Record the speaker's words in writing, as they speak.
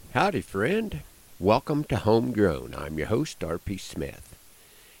Howdy, friend. Welcome to Homegrown. I'm your host, R.P. Smith.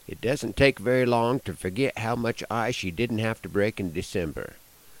 It doesn't take very long to forget how much ice you didn't have to break in December.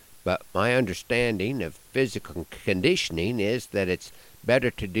 But my understanding of physical conditioning is that it's better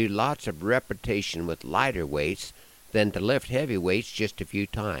to do lots of repetition with lighter weights than to lift heavy weights just a few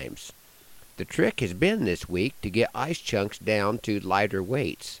times. The trick has been this week to get ice chunks down to lighter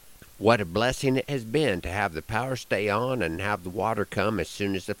weights. What a blessing it has been to have the power stay on and have the water come as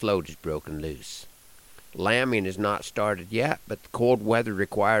soon as the float is broken loose. Lambing has not started yet, but the cold weather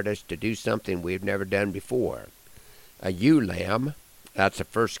required us to do something we've never done before. A ewe lamb, that's a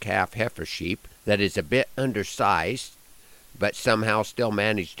first calf heifer sheep, that is a bit undersized, but somehow still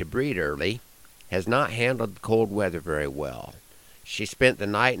managed to breed early, has not handled the cold weather very well. She spent the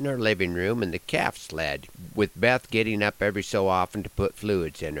night in her living room in the calf sled, with Beth getting up every so often to put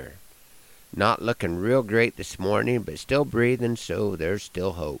fluids in her. Not looking real great this morning, but still breathing, so there's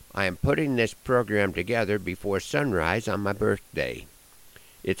still hope. I am putting this program together before sunrise on my birthday.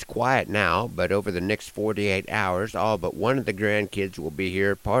 It's quiet now, but over the next 48 hours, all but one of the grandkids will be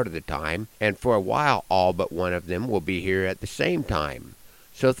here part of the time, and for a while all but one of them will be here at the same time.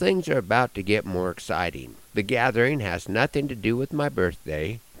 So things are about to get more exciting. The gathering has nothing to do with my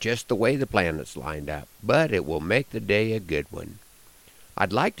birthday, just the way the planets lined up, but it will make the day a good one.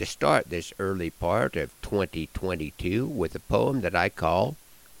 I'd like to start this early part of 2022 with a poem that I call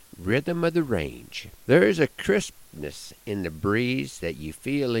Rhythm of the Range. There is a crispness in the breeze that you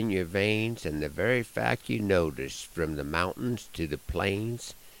feel in your veins, and the very fact you notice from the mountains to the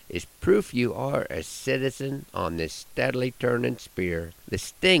plains is proof you are a citizen on this steadily turning sphere. The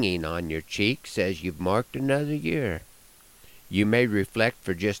stinging on your cheek says you've marked another year. You may reflect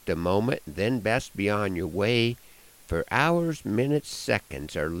for just a moment, then best be on your way, for hours, minutes,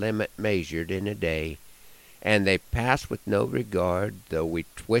 seconds are limit measured in a day, and they pass with no regard, though we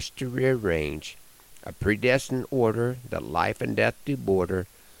twist to rearrange a predestined order that life and death do border.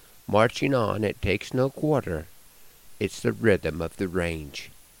 Marching on, it takes no quarter. It's the rhythm of the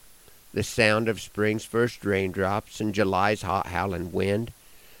range. The sound of spring's first raindrops and July's hot howling wind,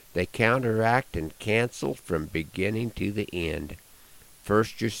 they counteract and cancel from beginning to the end.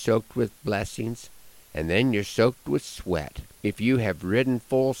 First you're soaked with blessings, and then you're soaked with sweat. If you have ridden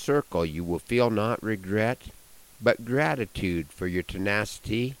full circle, you will feel not regret, but gratitude for your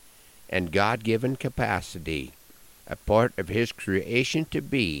tenacity and God-given capacity, a part of His creation to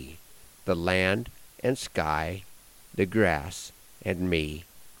be, the land and sky, the grass and me.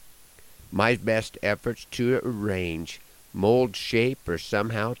 My best efforts to arrange, mold, shape, or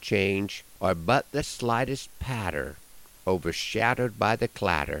somehow change are but the slightest patter, overshadowed by the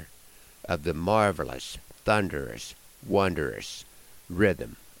clatter of the marvelous, thunderous, wondrous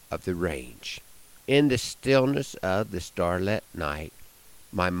rhythm of the range. In the stillness of the starlit night,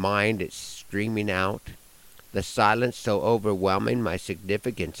 my mind is streaming out, the silence so overwhelming my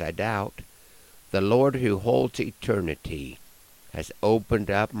significance I doubt. The Lord who holds eternity has opened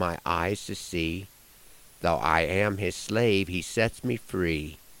up my eyes to see. Though I am His slave, He sets me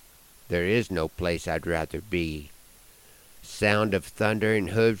free. There is no place I'd rather be. Sound of thunder and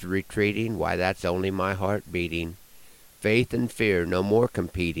hooves retreating, why that's only my heart beating. Faith and fear no more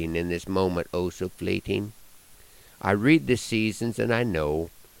competing in this moment oh so fleeting. I read the seasons and I know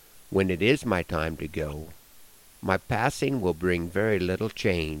when it is my time to go. My passing will bring very little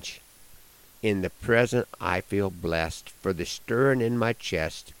change. In the present I feel blessed for the stirring in my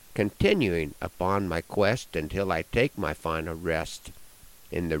chest, continuing upon my quest until I take my final rest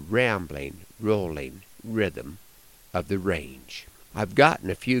in the rambling, rolling rhythm of the range. I've gotten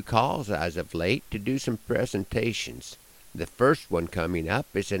a few calls as of late to do some presentations. The first one coming up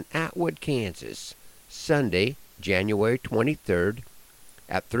is in Atwood, Kansas, Sunday, January 23rd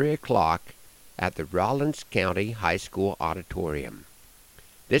at 3 o'clock at the Rollins County High School Auditorium.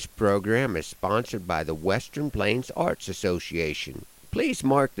 This program is sponsored by the Western Plains Arts Association. Please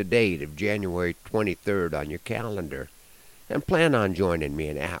mark the date of January 23rd on your calendar and plan on joining me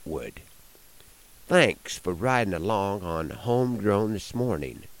in Atwood. Thanks for riding along on Homegrown this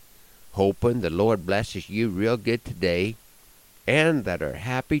morning. Hoping the Lord blesses you real good today, and that our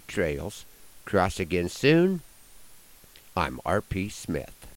happy trails cross again soon. I'm R.P. Smith.